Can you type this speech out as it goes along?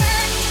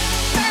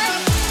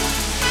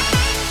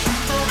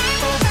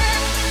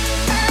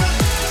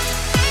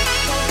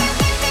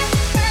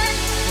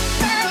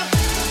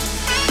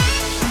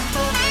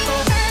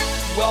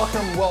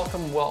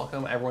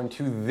welcome everyone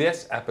to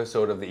this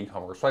episode of the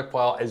e-commerce Swipe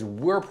File. As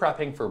we're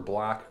prepping for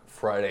Black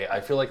Friday, I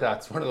feel like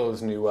that's one of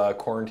those new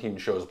quarantine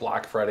shows,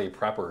 Black Friday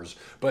preppers,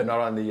 but not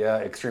on the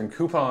extreme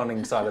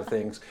couponing side of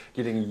things,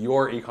 getting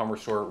your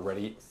e-commerce store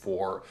ready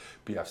for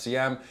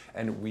BFCM.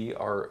 And we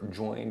are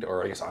joined,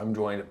 or I guess I'm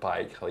joined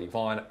by Kelly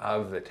Vaughn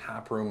of the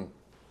Taproom.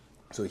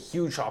 So a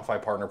huge Shopify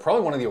partner,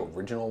 probably one of the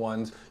original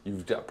ones.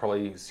 You've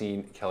probably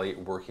seen Kelly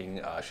working.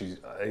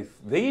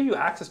 They gave you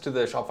access to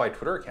the Shopify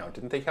Twitter account,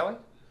 didn't they, Kelly?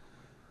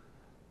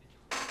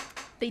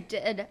 They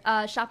did.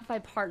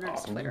 Shopify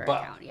Partners Twitter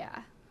account,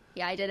 yeah.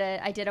 Yeah, I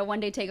did a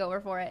one-day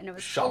takeover for it, and it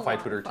was Shopify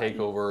Twitter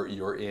takeover.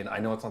 You're in. I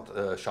know it's not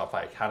the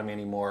Shopify Academy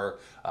anymore,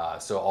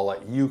 so I'll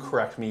let you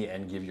correct me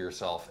and give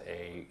yourself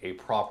a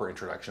proper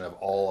introduction of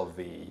all of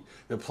the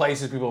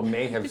places people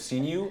may have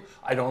seen you.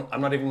 I'm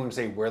not even going to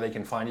say where they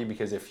can find you,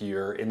 because if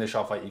you're in the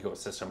Shopify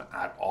ecosystem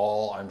at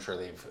all, I'm sure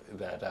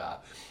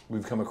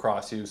we've come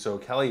across you. So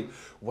Kelly,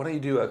 why don't you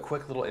do a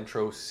quick little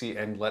intro,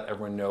 and let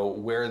everyone know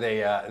where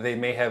they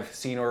may have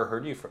seen or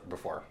heard you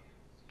before.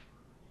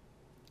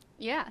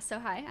 Yeah, so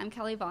hi, I'm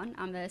Kelly Vaughn.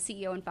 I'm the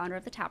CEO and founder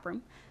of the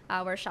Taproom.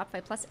 We're a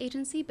Shopify Plus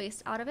agency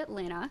based out of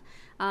Atlanta.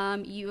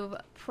 You've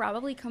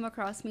probably come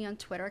across me on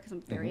Twitter because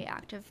I'm very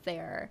active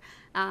there.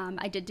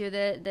 I did do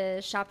the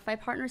Shopify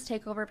Partners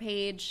takeover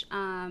page.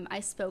 I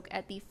spoke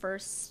at the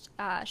first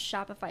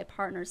Shopify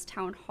Partners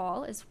town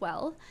hall as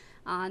well,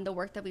 on the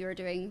work that we were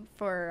doing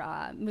for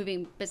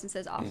moving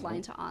businesses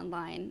offline to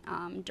online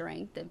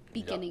during the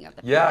beginning of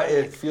the pandemic.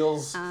 It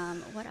feels...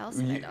 what else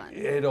have I done?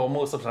 It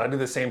almost... I do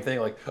the same thing,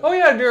 like, oh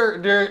yeah,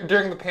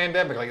 during the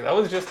pandemic. Like, that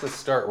was just the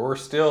start. We're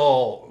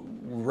still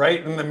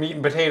right in the meat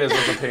and potatoes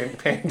of the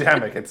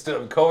pandemic. It's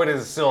still... COVID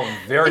is still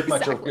very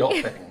much a real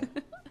thing.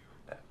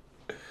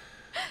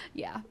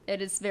 Yeah,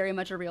 it is very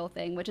much a real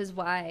thing, which is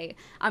why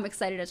I'm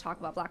excited to talk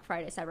about Black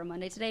Friday, Cyber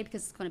Monday today,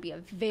 because it's going to be a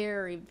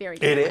very, very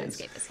different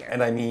landscape this year.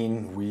 And I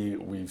mean,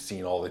 we've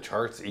seen all the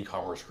charts.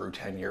 E-commerce grew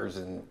 10 years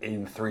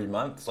in 3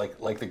 months,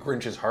 like the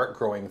Grinch's heart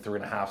growing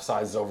 3.5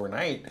 sizes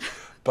overnight.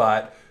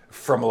 But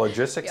from a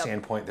logistics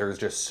standpoint, there's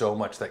just so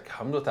much that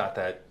comes with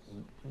that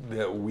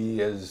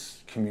we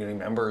as community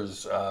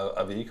members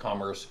of the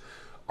e-commerce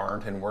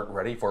aren't and weren't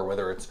ready for,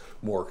 whether it's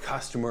more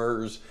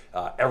customers,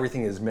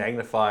 everything is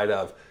magnified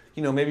of...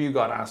 maybe you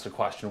got asked a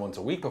question once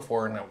a week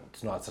before and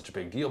it's not such a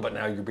big deal, but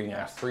now you're being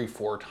asked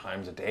 3-4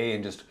 times a day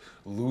and just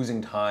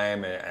losing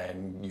time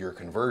and your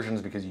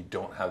conversions because you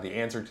don't have the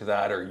answer to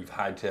that, or you've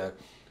had to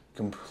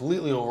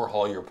completely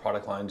overhaul your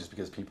product line just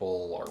because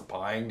people are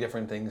buying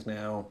different things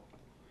now.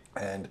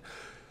 And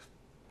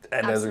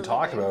as we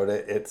talk about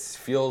it, it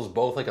feels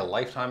both like a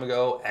lifetime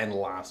ago and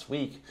last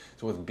week.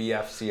 So with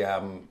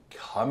BFCM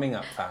coming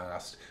up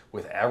fast,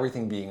 with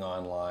everything being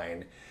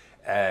online,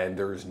 and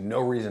there's no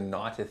reason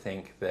not to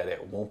think that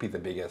it won't be the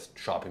biggest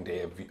shopping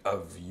day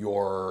of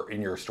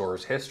your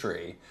store's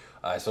history,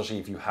 especially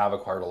if you have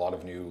acquired a lot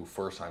of new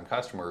first-time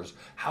customers.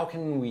 How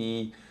can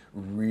we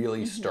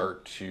really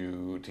start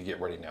to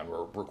get ready now?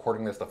 We're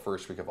recording this the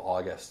first week of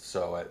August,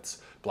 so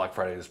it's Black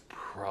Friday is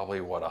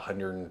probably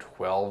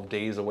 112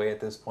 days away at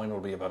this point.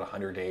 It'll be about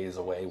 100 days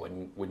away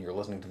when you're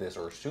listening to this,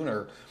 or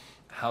sooner.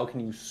 How can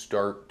you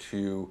start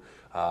to,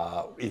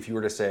 if you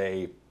were to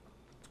say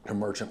to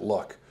merchant,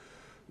 look,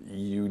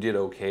 you did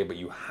okay, but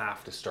you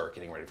have to start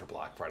getting ready for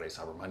Black Friday,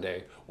 Cyber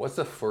Monday. What's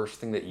the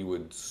first thing that you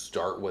would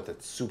start with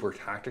that's super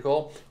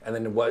tactical? And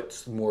then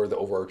what's more the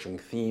overarching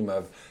theme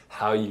of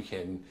how you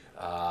can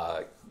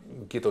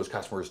get those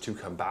customers to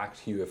come back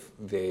to you if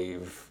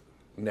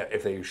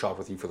they shop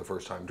with you for the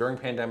first time during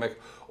pandemic,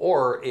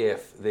 or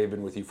if they've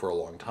been with you for a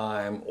long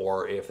time,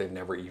 or if they've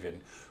never even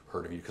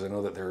heard of you? Because I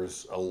know that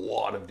there's a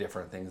lot of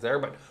different things there,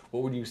 but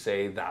what would you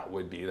say that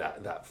would be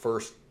that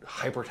first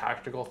hyper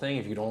tactical thing,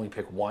 if you could only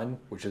pick one,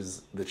 which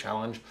is the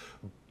challenge?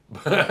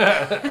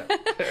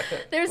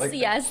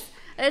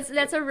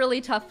 That's a really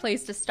tough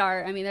place to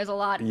start. I mean, there's a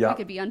lot we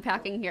could be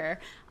unpacking here.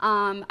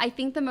 I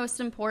think the most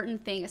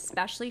important thing,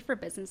 especially for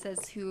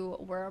businesses who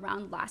were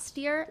around last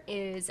year,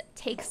 is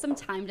take some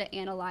time to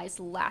analyze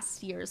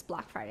last year's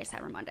Black Friday,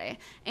 Cyber Monday.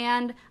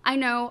 And I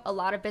know a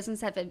lot of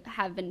businesses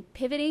have been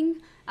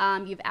pivoting.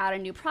 You've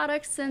added new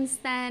products since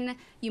then.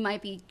 You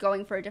might be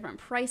going for a different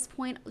price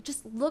point.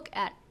 Just look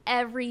at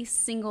every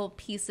single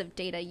piece of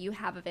data you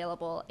have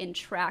available and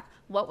track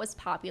what was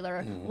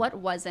popular, what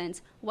wasn't,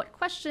 what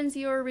questions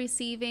you were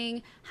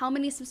receiving, how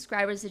many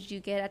subscribers did you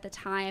get at the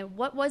time,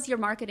 what was your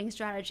marketing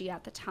strategy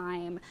at the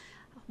time,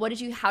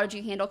 how did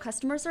you handle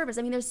customer service?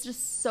 I mean, there's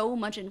just so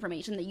much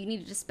information that you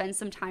need to just spend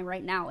some time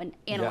right now and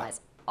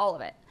analyze all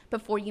of it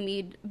before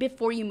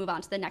you move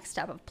on to the next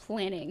step of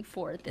planning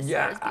for this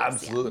year's BFCM.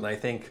 Absolutely. And I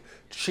think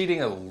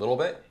cheating a little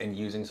bit and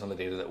using some of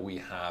the data that we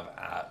have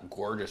at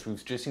Gorgias,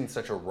 we've just seen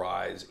such a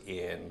rise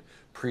in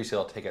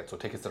pre-sale tickets, so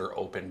tickets that are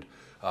opened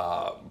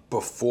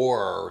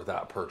before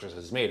that purchase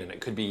is made. And it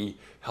could be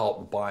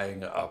help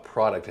buying a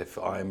product. If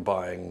I'm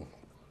buying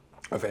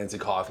a fancy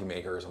coffee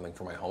maker or something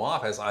for my home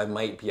office, I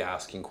might be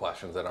asking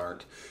questions that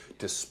aren't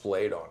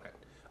displayed on it.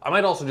 I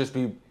might also just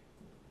be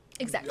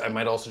Exactly. I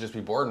might also just be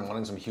bored and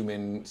wanting some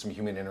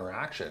human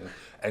interaction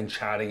and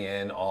chatting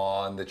in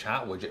on the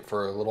chat widget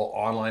for a little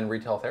online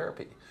retail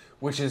therapy,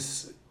 which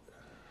is.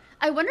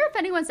 I wonder if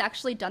anyone's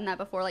actually done that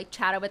before, like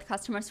chatted with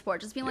customer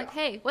support, just being like,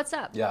 hey, what's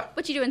up? Yeah.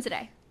 What you doing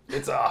today?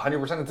 It's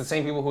 100%. It's the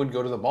same people who would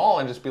go to the mall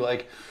and just be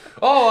like,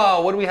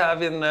 "Oh, what do we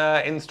have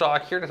in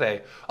stock here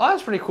today? Oh,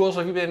 that's pretty cool. So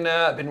have you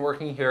been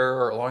working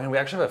here long? And we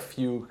actually have a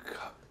few,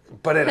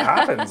 but it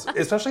happens,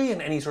 especially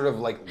in any sort of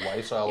like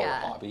lifestyle or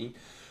hobby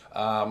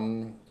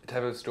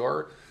type of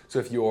store. So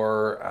if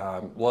you're,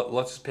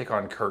 let's just pick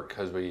on Kurt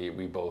because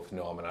we both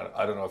know him, and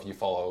I don't know if you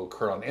follow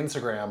Kurt on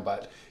Instagram,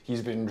 but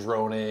he's been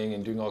droning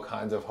and doing all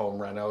kinds of home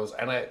renos,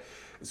 and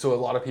so a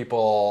lot of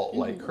people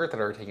like Kurt that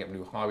are taking up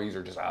new hobbies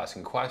are just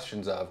asking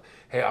questions of,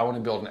 hey, I want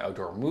to build an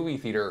outdoor movie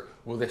theater.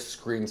 Will this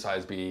screen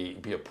size be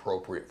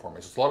appropriate for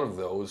me? So it's a lot of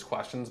those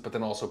questions, but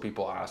then also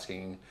people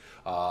asking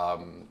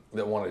that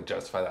want to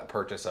justify that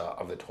purchase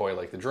of the toy,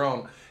 like the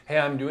drone. Hey,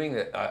 I'm doing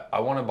it. I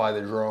want to buy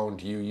the drone.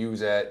 Do you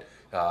use it?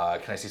 Can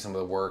I see some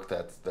of the work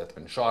that's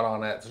been shot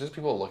on it? So just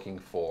people looking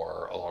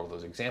for a lot of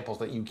those examples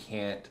that you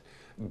can't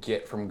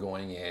get from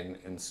going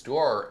in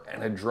store.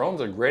 And a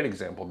drone's a great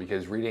example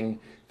because reading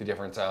the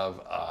difference of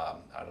I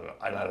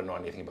don't know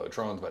anything about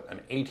drones, but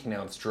an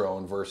 18-ounce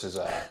drone versus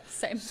a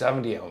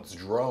 70-ounce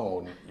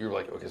drone, you're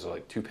like, okay, so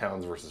like 2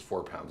 pounds versus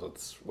 4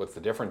 pounds. What's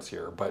the difference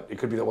here? But it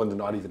could be that one's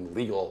not even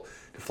legal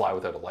to fly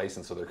without a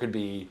license. So there could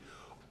be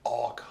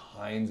all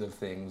kinds of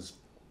things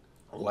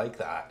like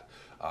that.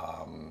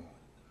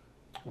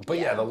 But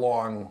yeah, the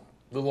long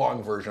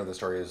version of the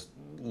story is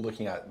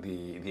looking at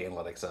the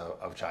analytics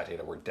of chat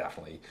data. We're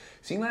definitely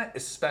seeing that,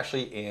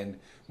 especially in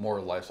more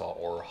lifestyle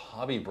or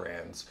hobby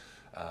brands,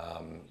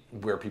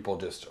 where people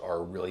just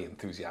are really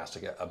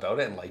enthusiastic about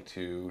it and like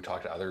to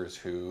talk to others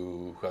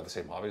who have the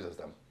same hobbies as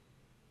them.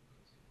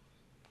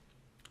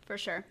 For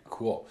sure.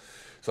 Cool.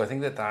 So I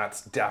think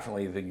that's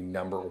definitely the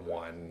number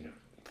one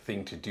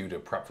thing to do to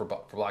prep for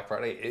Black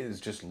Friday is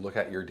just look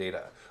at your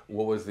data.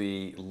 What was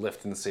the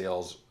lift in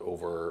sales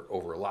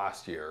over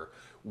last year?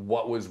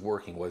 What was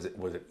working? Was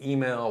it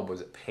email?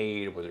 Was it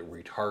paid? Was it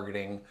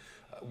retargeting?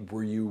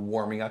 Were you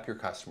warming up your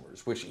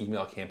customers? Which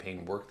email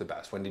campaign worked the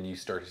best? When did you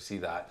start to see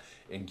that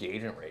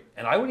engagement rate?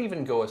 And I would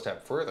even go a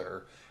step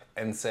further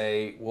and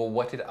say, well,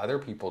 what did other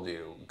people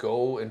do?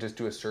 Go and just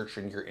do a search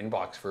in your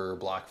inbox for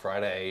Black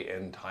Friday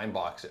and time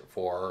box it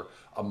for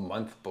a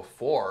month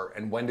before.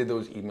 And when did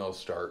those emails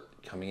start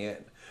coming in?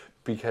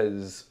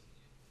 Because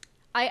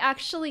I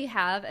actually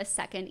have a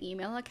second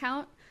email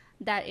account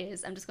that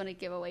is, I'm just going to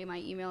give away my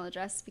email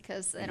address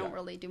because I don't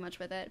really do much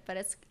with it, but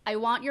it's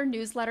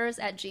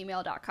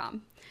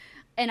iwantyournewsletters@gmail.com.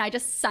 And I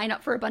just sign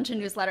up for a bunch of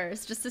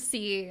newsletters just to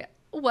see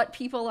what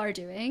people are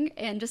doing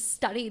and just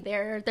study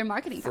their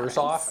marketing First patterns.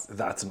 off,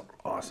 that's an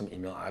awesome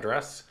email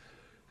address.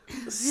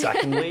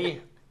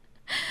 Secondly,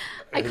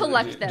 I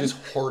collect them. Just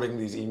hoarding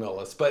these email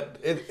lists. But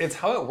it's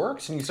how it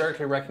works, and you start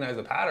to recognize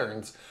the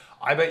patterns.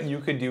 I bet you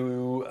could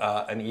do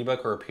an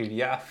ebook or a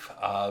PDF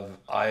of,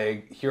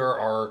 here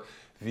are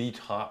the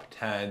top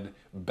 10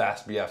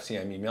 best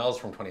BFCM emails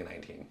from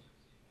 2019.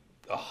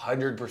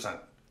 100%.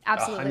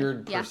 Absolutely.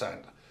 100%. Yeah.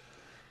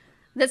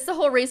 That's the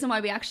whole reason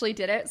why we actually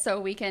did it. So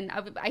we can,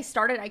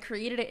 I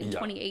created it in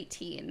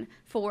 2018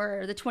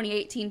 for the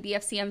 2018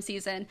 BFCM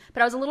season,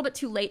 but I was a little bit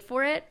too late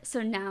for it.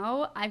 So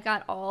now I've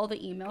got all the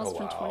emails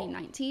from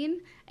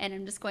 2019 and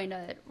I'm just going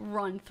to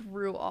run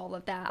through all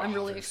of that. I'm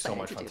really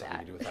excited to do that. So much fun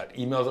to do with that.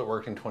 Emails that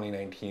worked in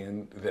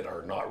 2019 that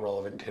are not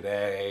relevant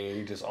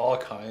today, just all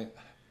kind.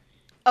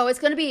 Oh, it's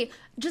going to be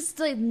just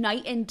the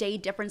night and day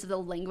difference of the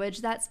language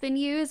that's been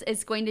used.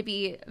 It's going to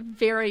be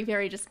very,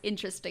 very just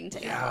interesting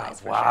to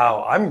analyze.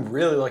 Wow. Sure. I'm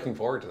really looking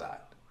forward to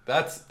that.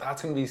 That's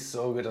going to be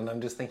so good. And I'm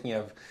just thinking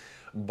of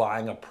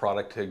buying a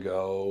product to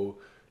go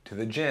to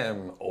the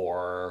gym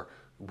or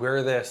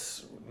wear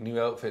this new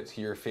outfit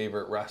to your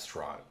favorite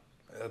restaurant.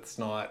 That's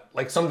not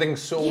like something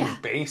so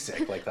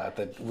basic like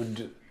that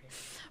would...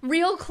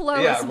 Real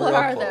clothes, what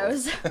are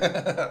those?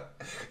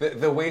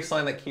 The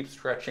waistline that keeps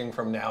stretching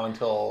from now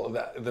until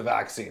the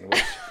vaccine,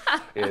 which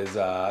is,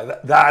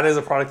 that is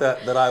a product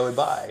that I would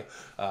buy.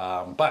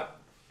 But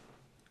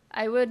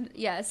I would,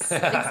 yes,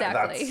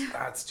 exactly.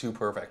 that's too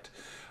perfect.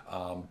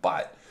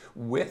 But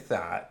with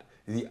that,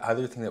 the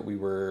other thing that we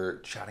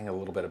were chatting a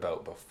little bit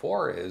about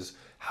before is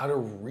how to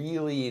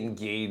really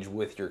engage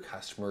with your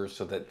customers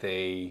so that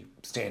they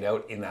stand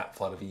out in that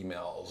flood of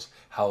emails,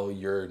 how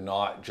you're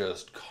not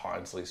just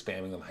constantly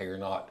spamming them, how you're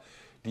not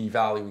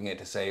devaluing it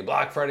to say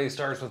Black Friday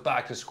starts with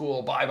back to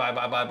school, buy,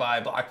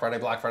 Black Friday,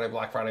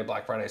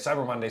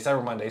 Cyber Monday,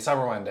 Cyber Monday.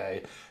 Sell.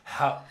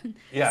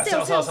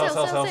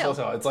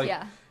 It's like...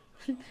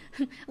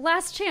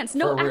 Last chance.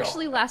 No,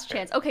 actually last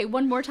chance. Okay,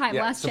 one more time.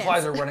 Last chance.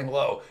 Supplies are running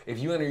low. If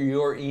you enter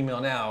your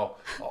email now,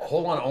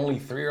 hold on, only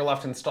 3 are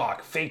left in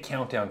stock. Fake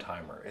countdown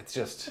timer. It's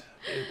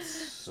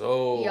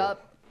so...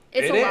 Yep.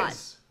 It's a lot.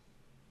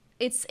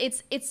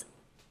 It's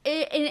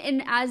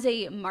And as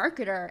a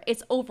marketer,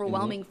 it's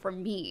overwhelming for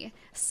me.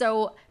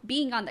 So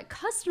being on the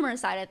customer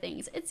side of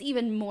things, it's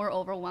even more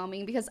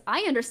overwhelming because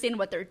I understand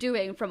what they're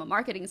doing from a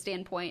marketing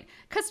standpoint.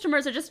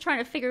 Customers are just trying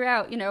to figure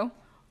out,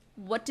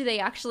 what do they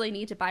actually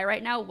need to buy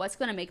right now? What's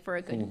going to make for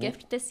a good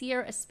gift this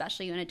year,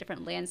 especially in a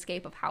different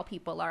landscape of how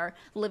people are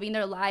living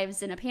their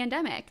lives in a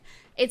pandemic.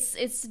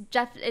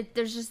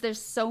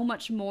 There's so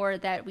much more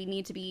that we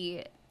need to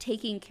be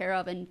taking care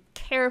of and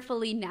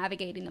carefully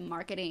navigating the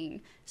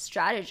marketing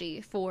strategy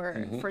for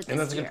this And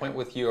that's a year. good point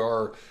with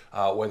your,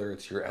 whether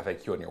it's your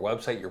FAQ on your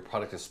website, your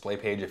product display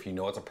page, if you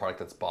know it's a product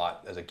that's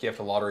bought as a gift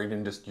a lot, or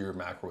even just your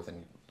macro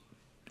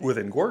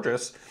within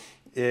Gorgias,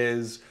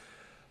 is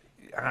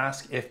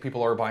ask if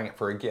people are buying it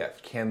for a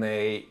gift.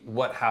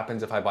 What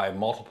happens if I buy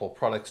multiple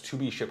products to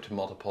be shipped to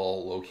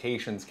multiple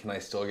locations? Can I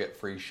still get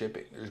free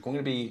shipping? There's going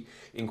to be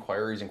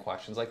inquiries and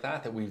questions like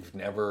that we've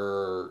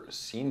never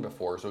seen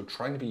before. So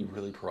trying to be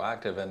really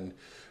proactive and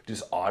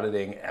just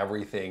auditing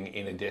everything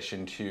in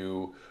addition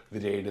to the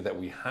data that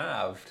we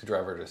have to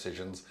drive our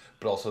decisions,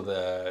 but also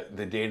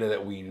the data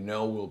that we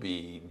know will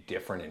be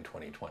different in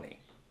 2020.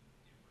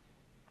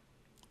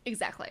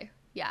 Exactly.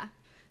 Yeah.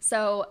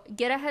 So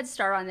get a head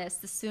start on this.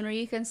 The sooner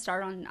you can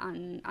start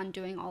on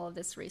doing all of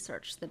this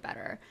research, the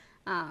better.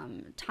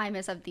 Time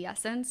is of the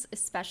essence,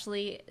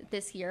 especially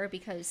this year,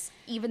 because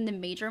even the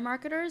major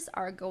marketers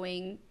are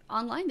going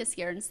online this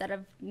year instead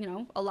of,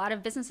 a lot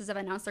of businesses have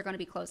announced they're going to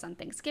be closed on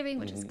Thanksgiving,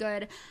 which is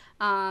good.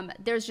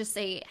 There's just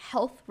a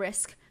health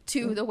risk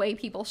to the way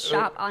people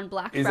shop on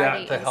Black Friday in store.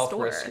 Is that the health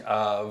risk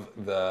of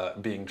the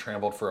being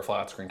trampled for a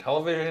flat screen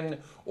television,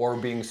 or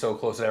being so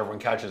close that everyone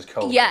catches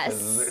COVID?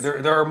 Yes.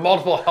 There are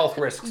multiple health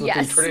risks with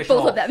the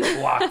traditional both of them.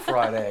 Black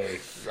Friday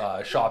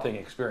shopping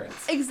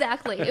experience.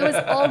 Exactly. It was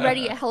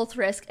already a health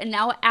risk, and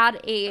now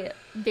add a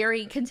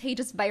very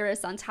contagious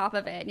virus on top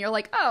of it. And you're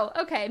like, oh,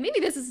 okay, maybe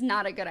this is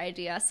not a good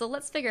idea. So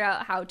let's figure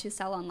out how to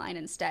sell online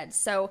instead.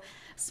 So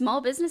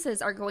small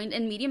businesses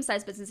and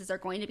medium-sized businesses are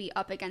going to be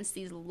up against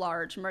these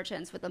large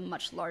merchants with a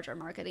much larger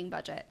marketing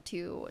budget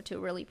to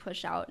really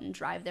push out and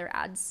drive their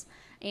ads.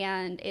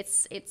 And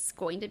it's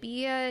going to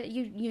be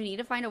you need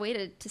to find a way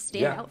to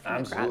stand out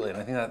from the crowd. Absolutely. And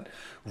I think that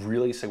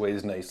really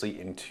segues nicely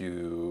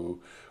into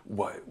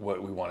what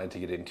we wanted to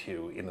get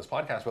into in this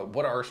podcast. But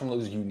what are some of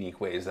those unique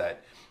ways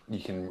that you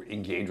can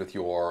engage with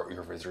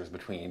your visitors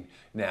between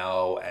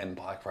now and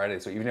Black Friday?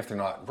 So even if they're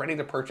not ready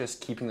to purchase,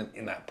 keeping them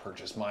in that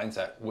purchase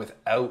mindset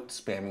without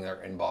spamming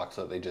their inbox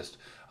so that they just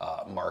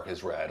mark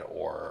as read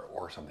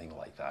or something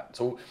like that.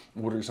 So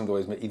what are some of the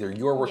ways either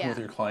you're working with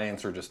your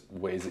clients, or just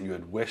ways that you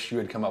had wished you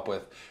had come up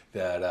with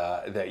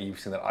that you've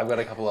seen? That I've got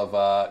a couple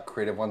of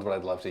creative ones, but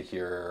I'd love to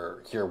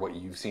hear what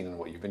you've seen and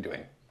what you've been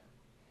doing.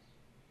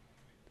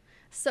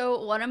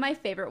 So one of my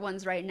favorite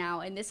ones right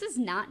now, and this is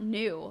not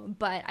new,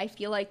 but I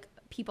feel like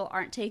people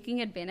aren't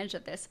taking advantage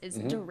of this, is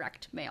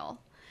direct mail.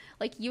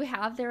 Like, you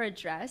have their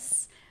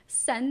address,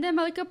 send them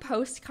like a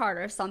postcard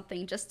or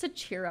something just to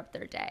cheer up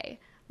their day.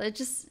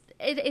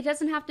 It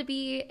doesn't have to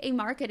be a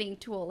marketing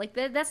tool. Like,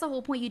 that's the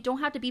whole point. You don't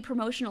have to be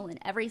promotional in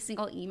every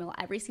single email,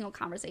 every single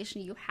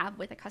conversation you have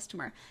with a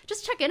customer.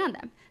 Just check in on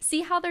them.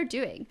 See how they're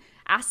doing.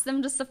 Ask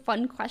them just a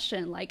fun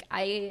question. Like,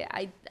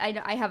 I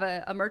have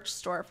a merch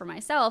store for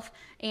myself,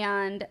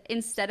 and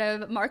instead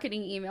of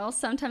marketing emails,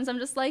 sometimes I'm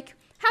just like,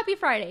 Happy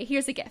Friday,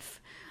 here's a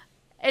GIF.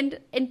 And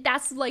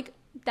that's like,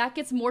 that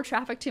gets more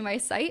traffic to my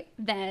site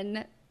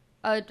than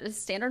a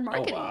standard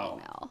marketing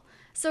email.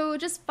 So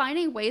just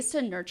finding ways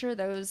to nurture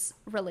those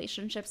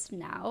relationships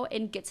now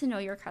and get to know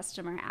your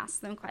customer,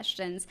 ask them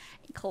questions,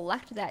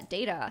 collect that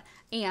data,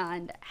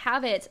 and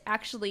have it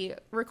actually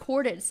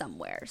recorded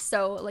somewhere.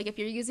 So like if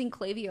you're using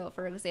Klaviyo,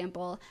 for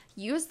example,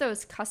 use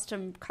those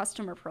custom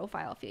customer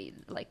profile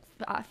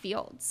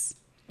fields.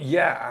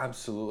 Yeah,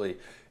 absolutely.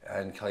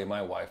 And Kelly, my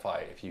Wi-Fi,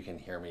 if you can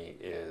hear me,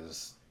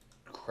 is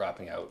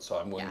crapping out. So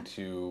I'm going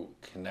to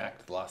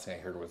connect. The last thing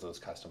I heard was those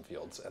custom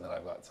fields, and then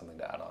I've got something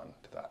to add on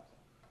to that.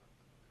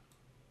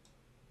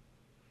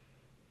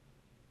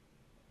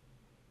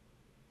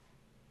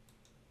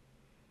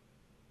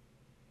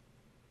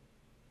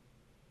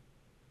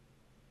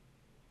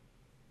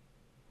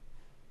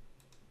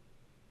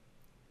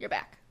 You're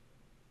back.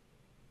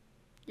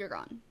 You're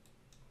gone.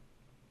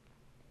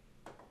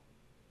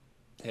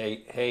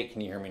 Hey,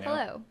 can you hear me now?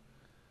 Hello.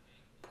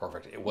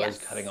 Perfect. It was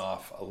cutting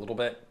off a little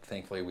bit.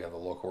 Thankfully, we have the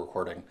local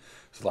recording.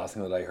 So the last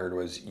thing that I heard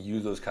was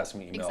use those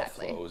custom email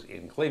flows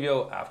in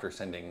Klaviyo after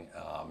sending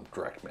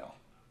direct mail.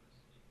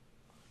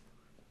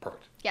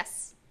 Perfect.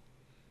 Yes.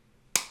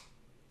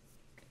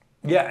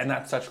 Yeah, and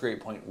that's such a great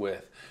point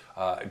with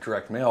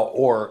direct mail,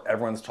 or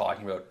everyone's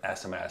talking about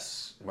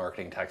SMS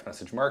marketing, text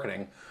message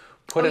marketing.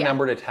 Put a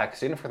number to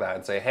text in for that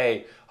and say,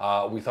 hey,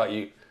 we thought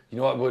you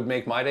know what would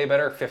make my day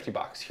better?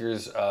 $50.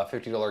 Here's a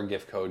 $50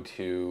 gift code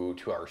to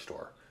our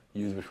store.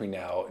 Use between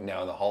now and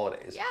the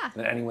holidays. Yeah.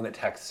 And anyone that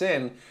texts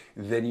in,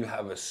 then you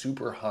have a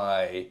super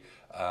high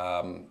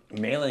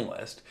mailing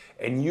list,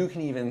 and you can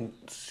even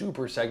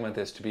super segment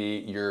this to be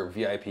your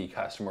VIP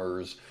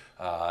customers,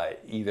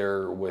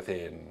 either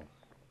within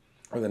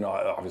or then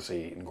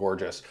obviously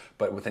gorgeous,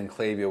 but within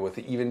Klaviyo, with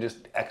even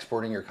just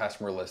exporting your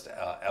customer list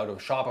out of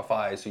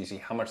Shopify, so you see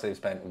how much they've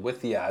spent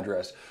with the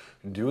address,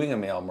 doing a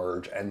mail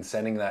merge and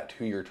sending that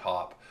to your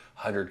top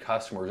 100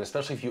 customers,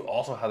 especially if you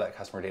also have that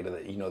customer data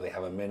that you know they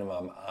have a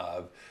minimum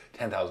of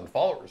 10,000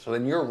 followers. So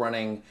then you're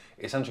running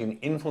essentially an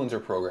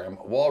influencer program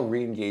while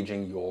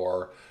re-engaging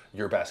your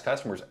best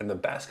customers. And the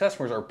best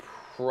customers are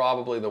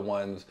probably the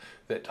ones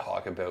that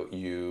talk about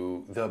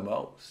you the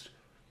most.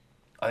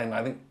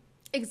 I think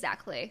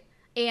exactly.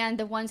 And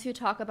the ones who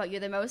talk about you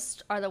the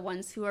most are the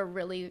ones who are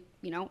really,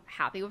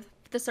 happy with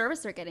the service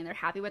they're getting. They're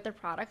happy with their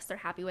products. They're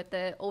happy with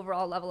the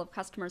overall level of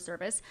customer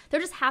service. They're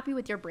just happy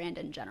with your brand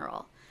in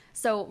general.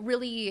 So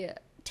really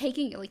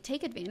don't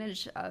take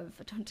advantage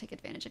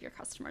of your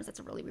customers. That's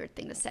a really weird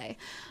thing to say.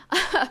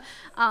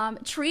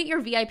 Treat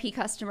your VIP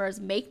customers,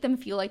 make them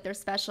feel like they're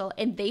special,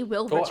 and they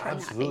will return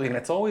absolutely. And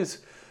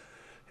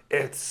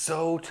it's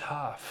so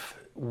tough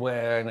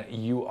when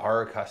you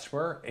are a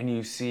customer and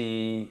you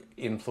see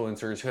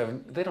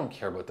influencers they don't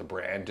care about the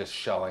brand, just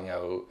shelling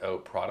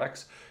out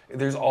products.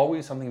 There's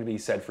always something to be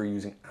said for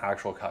using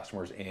actual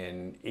customers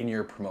in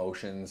your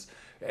promotions.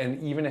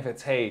 And even if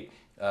it's, hey,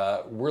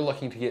 we're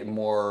looking to get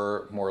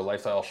more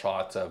lifestyle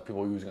shots of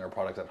people using our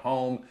products at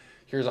home.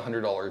 Here's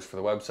 $100 for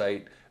the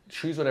website.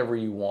 Choose whatever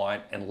you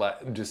want and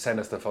just send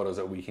us the photos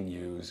that we can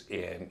use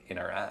in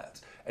our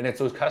ads. And it's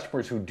those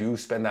customers who do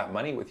spend that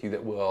money with you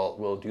that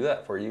will do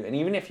that for you. And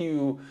even if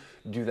you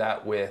do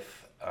that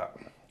with,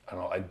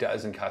 a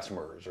dozen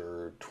customers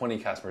or 20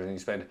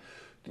 customers, and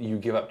you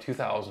give up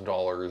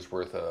 $2,000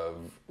 worth of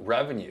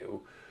revenue,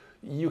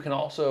 you can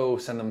also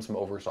send them some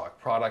overstock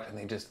product,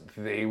 and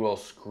they will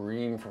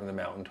scream from the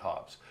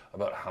mountaintops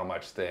about how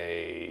much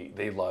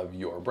they love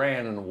your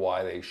brand and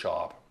why they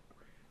shop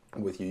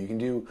with you. You can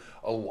do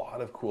a lot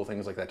of cool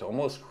things like that to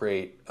almost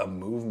create a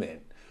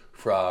movement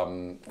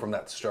from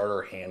that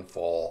starter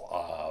handful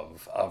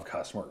of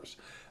customers.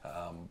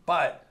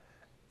 But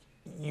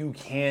you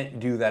can't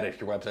do that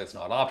if your website's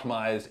not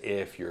optimized,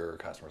 if your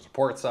customer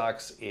support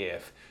sucks,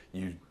 if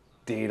your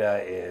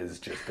data is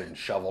just been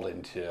shoveled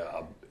into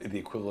the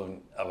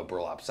equivalent of a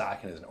burlap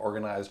sack and isn't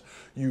organized.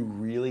 You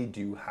really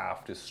do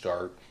have to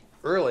start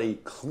early,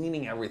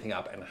 cleaning everything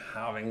up and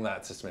having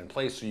that system in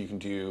place so you can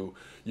do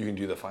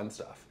the fun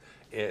stuff.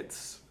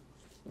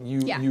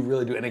 You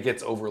really do, and it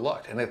gets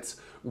overlooked. And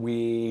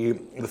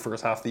the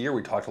first half of the year,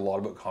 we talked a lot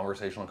about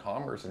conversational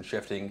commerce and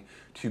shifting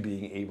to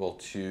being able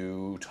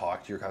to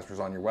talk to your customers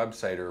on your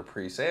website or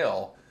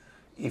pre-sale.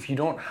 If you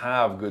don't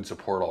have good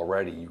support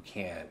already,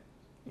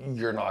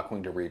 you're not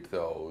going to reap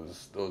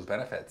those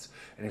benefits.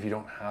 And if you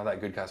don't have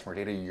that good customer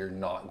data, you're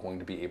not going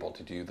to be able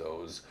to do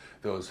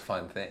those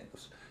fun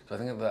things. So I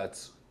think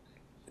that's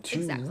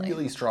two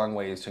really strong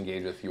ways to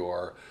engage with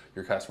your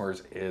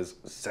customers is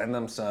send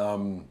them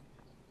some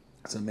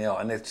mail.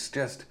 And it's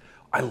just,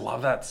 I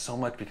love that so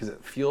much because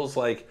it feels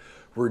like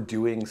we're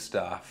doing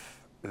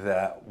stuff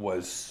that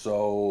was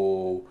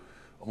so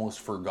almost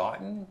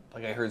forgotten.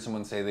 Like I heard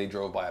someone say they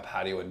drove by a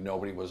patio and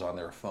nobody was on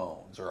their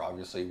phones, or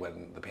obviously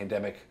when the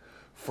pandemic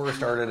first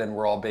started and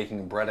we're all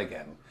baking bread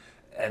again.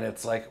 And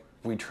it's like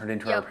we turned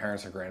into our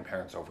parents or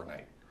grandparents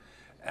overnight.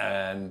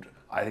 And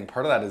I think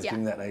part of that is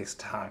doing that nice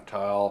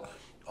tactile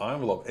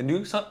envelope and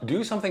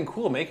do something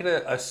cool. Make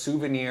it a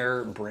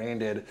souvenir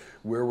branded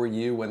 "Where were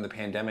you when the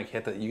pandemic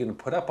hit" that you can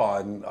put up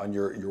on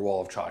your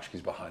wall of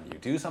tchotchkes behind you.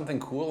 Do something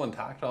cool and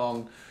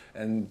tactile,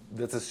 and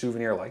that's a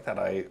souvenir like that.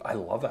 I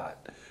love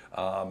that.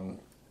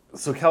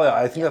 So Kelly,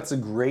 I think that's a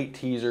great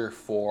teaser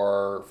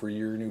for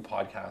your new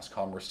podcast,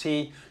 Commerce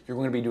Tea. You're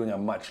going to be doing a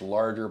much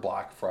larger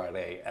Black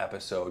Friday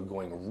episode,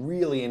 going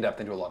really in depth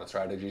into a lot of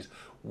strategies.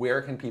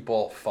 Where can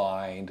people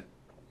find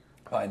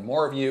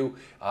more of you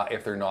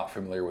if they're not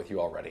familiar with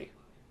you already?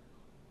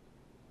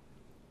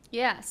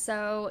 Yeah,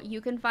 so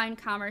you can find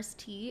Commerce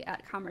Tea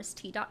at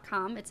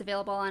commercetea.com. It's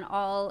available on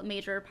all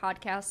major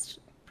podcast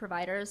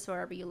providers, so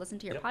wherever you listen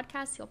to your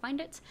podcasts, you'll find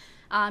it.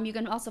 You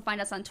can also find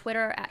us on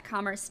Twitter at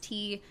Commerce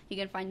Tea. You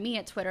can find me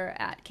at Twitter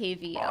at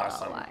KVLLY.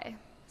 Awesome.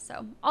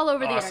 So all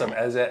over the internet. Awesome,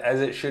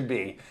 as it should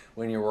be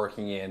when you're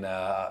working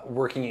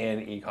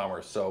in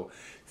e-commerce. So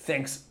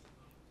thanks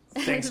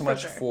so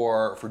much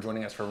for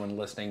joining us. For everyone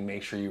listening,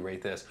 make sure you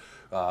rate this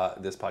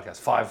podcast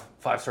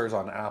five stars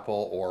on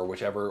Apple or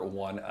whichever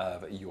one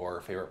of your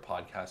favorite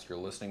podcasts you're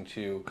listening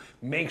to.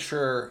 Make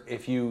sure,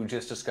 if you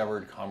just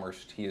discovered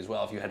Commerce Tea as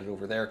well, if you headed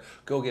over there,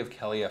 go give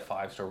Kelly a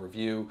 5-star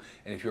review.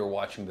 And if you're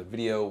watching the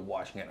video,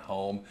 watching at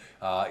home,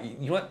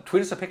 you know what?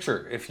 Tweet us a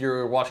picture if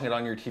you're watching it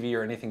on your TV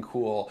or anything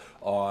cool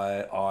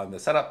on the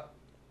setup.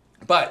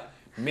 But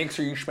make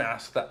sure you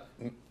smash that.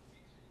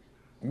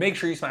 Make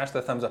sure you smash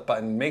the thumbs up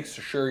button. Make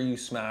sure you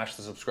smash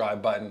the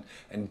subscribe button.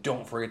 And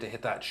don't forget to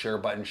hit that share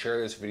button. Share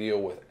this video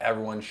with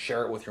everyone.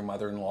 Share it with your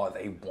mother-in-law.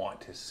 They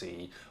want to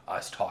see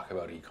us talk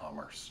about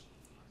e-commerce.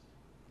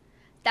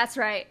 That's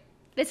right.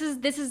 This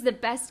is the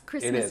best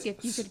Christmas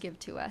gift you could give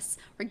to us.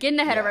 We're getting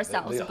ahead of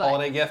ourselves. The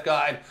holiday gift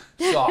guide,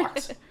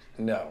 socks.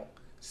 No.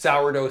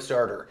 Sourdough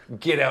starter.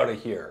 Get out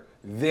of here.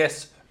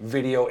 This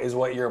video is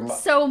what your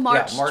so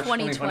March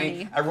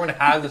 2020. Everyone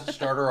has a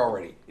starter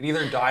already. It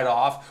either died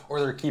off or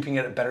they're keeping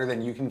it better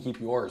than you can keep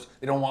yours.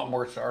 They don't want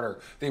more starter.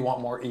 They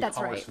want more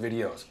e-commerce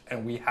videos,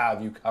 and we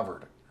have you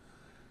covered.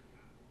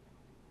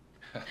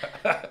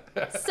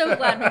 So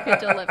glad we could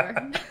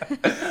deliver.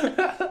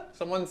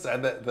 Someone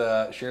said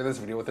that share this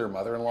video with their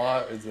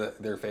mother-in-law is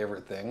their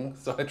favorite thing,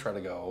 so I try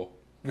to go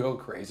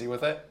crazy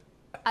with it.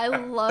 I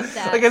love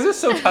that. Like, it's just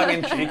so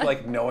tongue-in-cheek,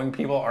 like, knowing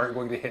people aren't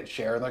going to hit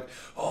share, and like,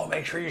 oh,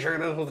 make sure you share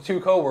this with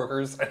 2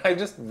 coworkers. And I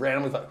just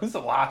randomly thought, who's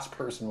the last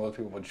person most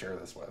people would share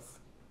this with?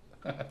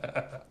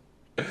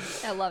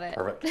 I love it.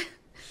 Perfect.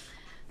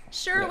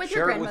 Share it with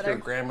your grandmother. Share it with your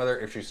grandmother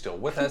if she's still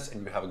with us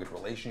and you have a good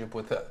relationship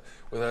with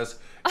us.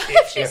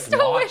 If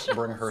not,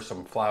 bring her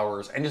some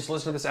flowers and just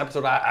listen to this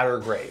episode at her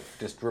grave.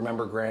 Just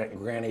remember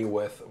Granny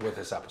with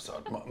this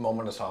episode.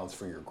 Moment of silence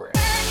for your grandma.